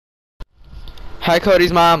Hi,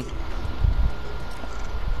 Cody's mom.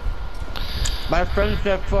 My friend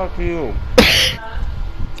said fuck you.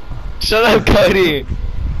 Shut up, Cody.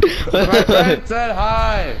 My friend said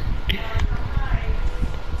hi.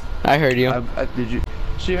 I heard you. Did you?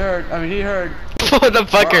 She heard. I mean, he heard. What the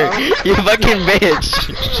fucker? You fucking bitch.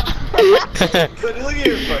 Cody, look at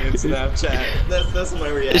your fucking Snapchat. That's my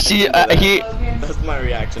reaction. That's my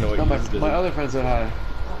reaction to what No, you just did. my other friend said hi.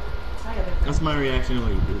 That's my reaction to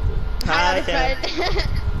what you did. Hi, friend.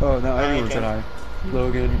 Oh, no, everyone said hi.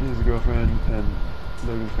 Logan, his girlfriend, and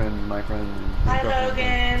Logan's friend, my friend. Hi,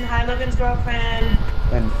 Logan. Hi, Logan's girlfriend.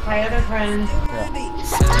 And Hi, other friends.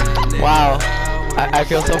 yeah. Wow. I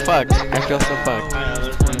feel so fucked. I feel so fucked.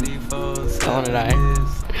 I wanna die.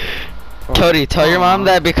 Cody, tell your mom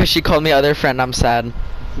that because she called me other friend, I'm sad.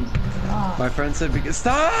 My friend said because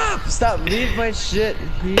stop, leave my shit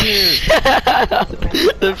here.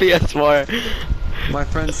 The PS4. My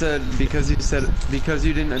friend said because you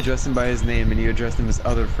didn't address him by his name and you addressed him as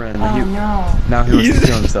other friend. Oh, no. Now he wants to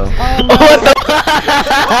kill himself. Oh, no. What the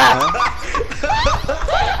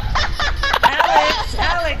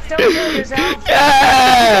Alex, don't kill yourself.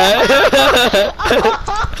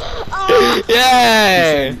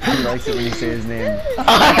 Yay! He likes it when you say his name.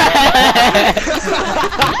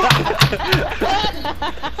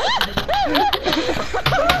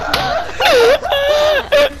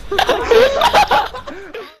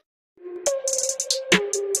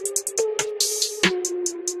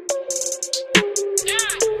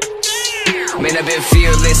 Man, I've been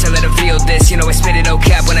fearless, I let him feel this. You know I spit it no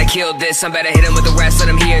cap when I kill this. I'm better hit him with the rest, let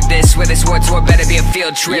him hear this. Where this war tour better be a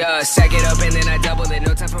field trip. Yeah, sack it up and then I double it.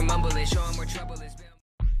 No time for mumbling, show him where trouble is.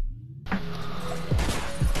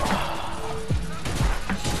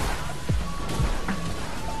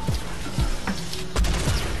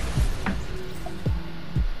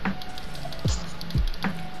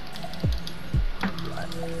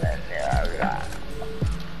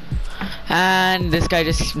 And this guy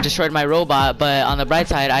just destroyed my robot, but on the bright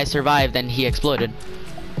side, I survived and he exploded.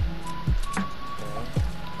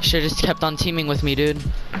 Should've just kept on teaming with me, dude.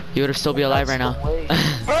 You would've still be alive right now.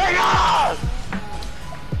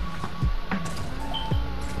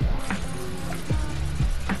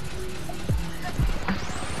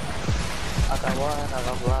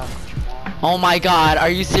 Oh my god, are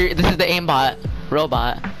you serious? This is the aimbot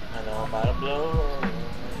robot. I know I'm about to blow.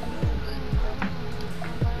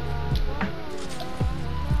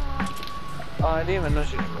 Oh, I didn't even know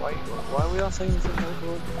she. Why are we all saying this in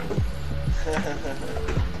record?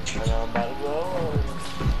 I know I'm about to blow.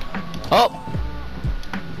 Oh!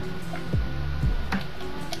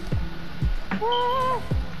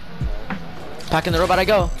 Back in the robot I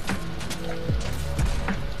go.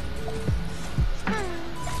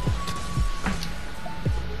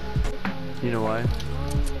 You know why?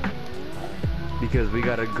 Because we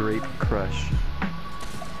got a grape crush.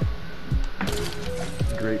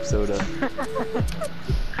 Grape soda.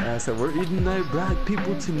 And I said, we're eating that black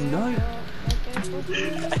people tonight.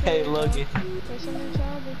 Hey, Logan.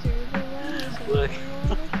 Look.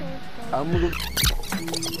 I'm gonna.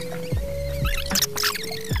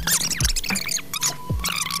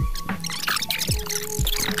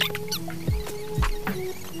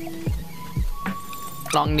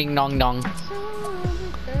 Dong ding dong dong.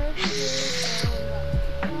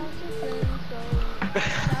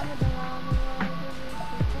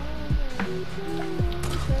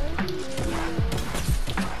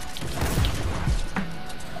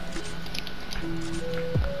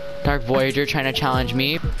 Dark Voyager trying to challenge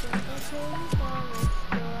me.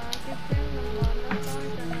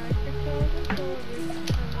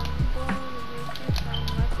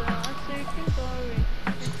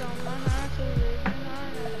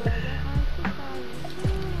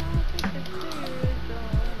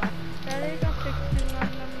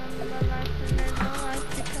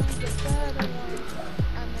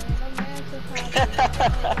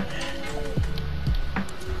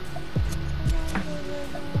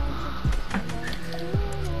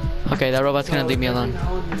 Okay, that robot's gonna leave me alone. You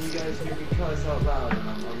guys hear me cuss out loud, and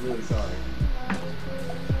I'm really sorry.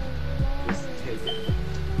 Just take it.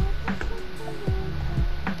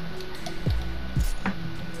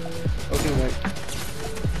 Okay, wait.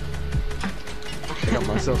 I got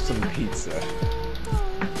myself some pizza.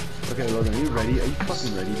 Okay, Logan, are you ready? Are you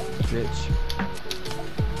fucking ready, bitch?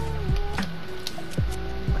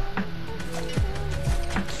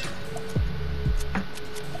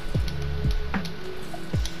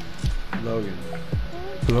 Logan.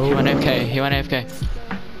 He went AFK. He went AFK.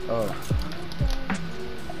 Oh.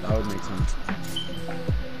 That would make sense.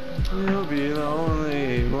 You'll be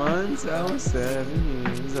lonely once I was 7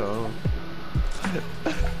 years old.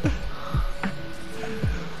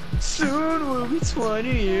 Soon we'll be 20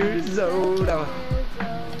 years old.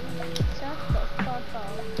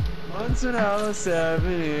 Once when I was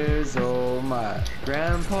 7 years old, my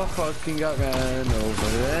grandpa fucking got ran over.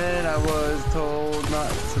 Then I was told not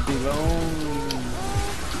to be lonely.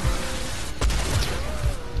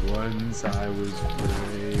 Once I was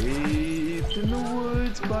raped in the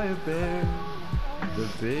woods by a bear. The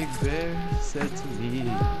big bear said to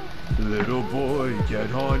me, little boy,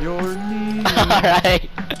 get on your knees. Alright.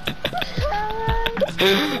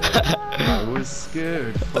 I was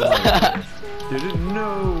scared for my life. Didn't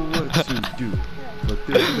know what to do. But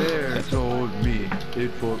the bear told me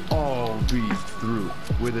it will all be through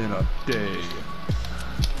within a day.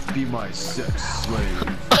 Be my sex slave.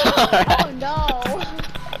 Oh no.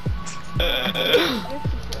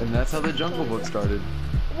 And that's how the Jungle Book started.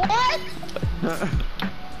 What? What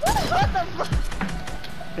the fuck?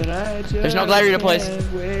 And I just There's no glider deploys.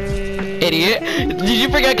 Idiot. Did you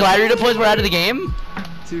forget glider deploys were out of the game?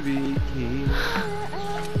 To be king.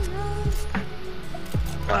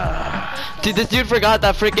 Dude, this dude forgot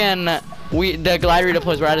that freaking the glider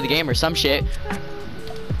deploys were out of the game or some shit.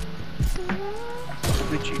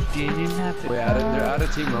 But you didn't have to. Wait, they're out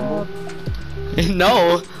of Team Rumble?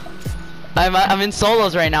 No. I'm in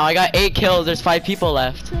solos right now. I got 8 kills. There's 5 people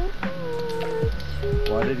left.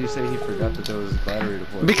 Why did you say he forgot that there was glider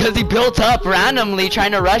deploys? Because he built up randomly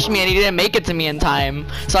trying to rush me and he didn't make it to me in time.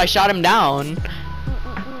 So I shot him down.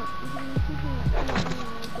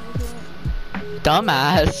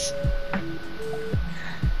 Dumbass.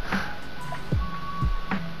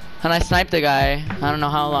 And I sniped the guy. I don't know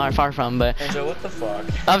how far from, but Angel, what the fuck?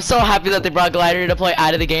 I'm so happy that they brought glider deploy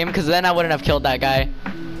out of the game because then I wouldn't have killed that guy.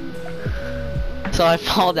 So I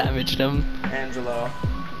fall damaged him. Angelo.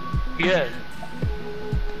 Yeah.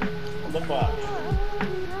 What the fuck?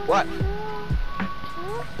 What?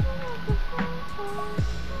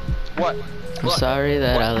 What? I'm sorry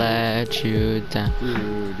that I let you down.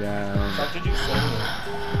 You down. What did you say?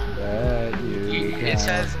 Let you down. It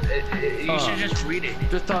says, you should just read it.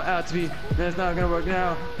 Just thought out to be, that's not gonna work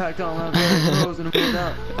now. Packed all my clothes and moved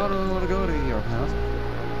out. I don't wanna go to your house.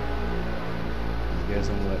 I guess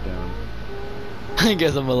I'm let down. I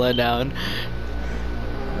guess I'm a letdown.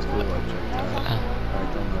 That's cool, like, check it out.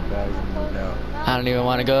 Packed all my bags and moved out. I don't even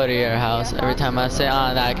want to go to your house. Every time I sit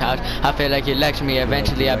on that couch, I feel like you lecture me.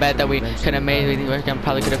 Eventually, I bet that we could have made it work and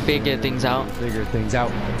probably could have figured things out. Figure things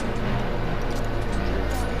out.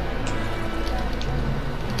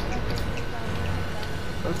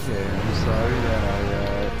 Okay, I'm sorry that I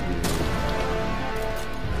let you down.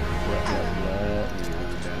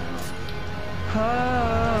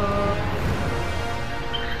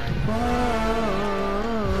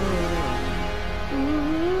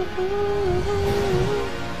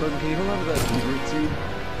 Look, can you hold on to that beetroot seed?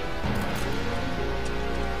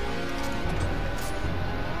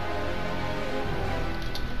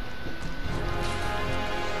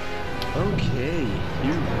 Okay,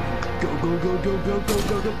 you go.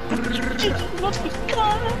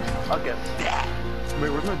 Okay. Wait,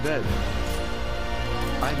 where's my bed?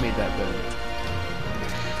 I made that bed.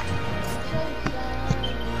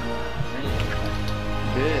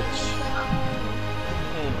 Bitch.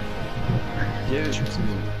 Give it to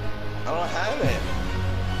me. I don't have it.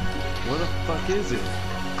 Where the fuck is it?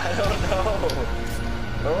 I don't know.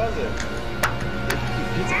 Where was it?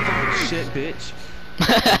 Piece of fucking shit, bitch.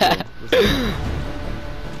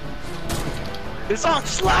 It's on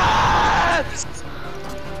slaps!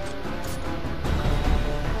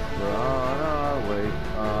 We're on our way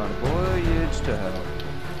on a voyage to hell.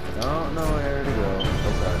 Don't know where to go.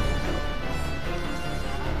 Oh, sorry.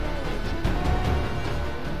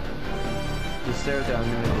 Just stare at that. I'm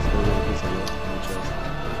gonna just go a little piece of it on the chest.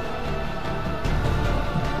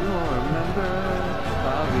 You won't remember.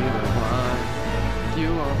 I'll be the one. You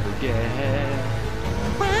won't forget.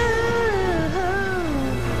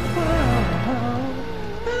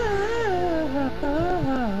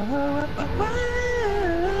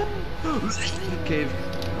 Cave.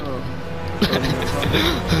 Oh.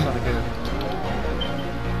 Not a cave.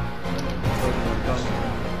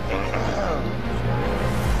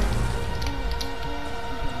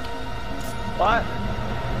 What?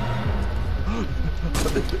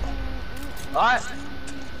 What?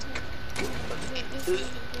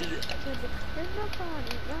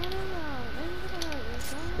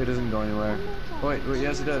 It doesn't go anywhere. Oh, wait,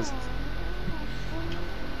 yes it does.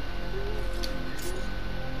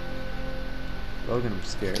 Logan, I'm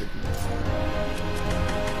scared.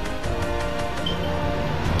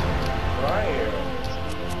 Where are you?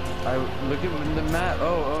 I look at the map.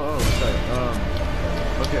 Oh, sorry.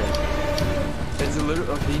 Okay. It's a little.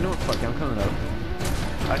 Okay, you know what? Fuck, I'm coming up.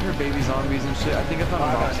 I heard baby zombies and shit. I think I found a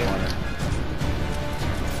mob spawner.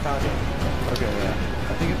 Found it. Okay, yeah.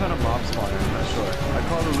 I think I found a mob spawner. I'm not sure. I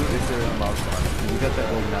call the loot if there is a mob spawner. We got that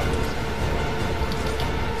golden apples.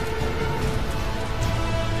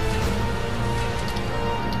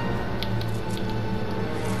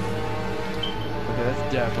 Okay,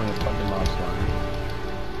 that's definitely a fucking mob spawner.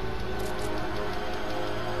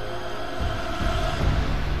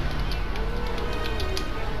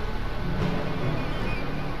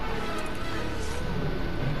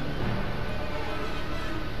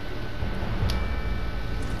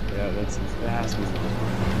 Yeah, that's it has to be.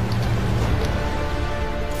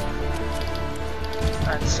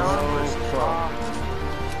 And so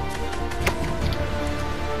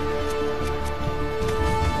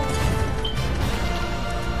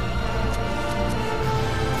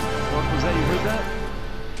What was that? You heard that?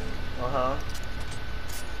 Uh-huh.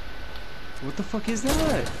 What the fuck is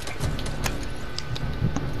that?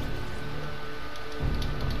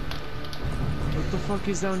 What the fuck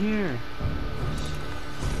is down here?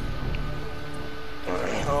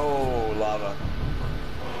 Oh, lava.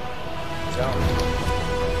 Jump.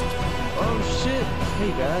 Oh shit!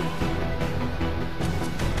 Hey, Dad.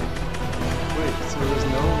 Wait, so there's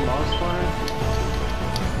no mob spawner?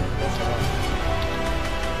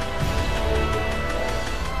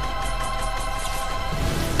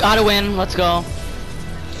 Gotta win. Let's go.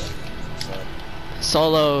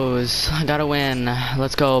 Solos. Gotta win.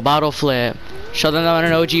 Let's go. Bottle flip. Show them I'm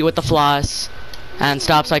an OG with the floss. And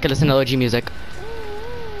stop so I can listen to OG music.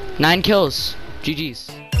 9 kills.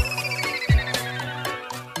 GG's.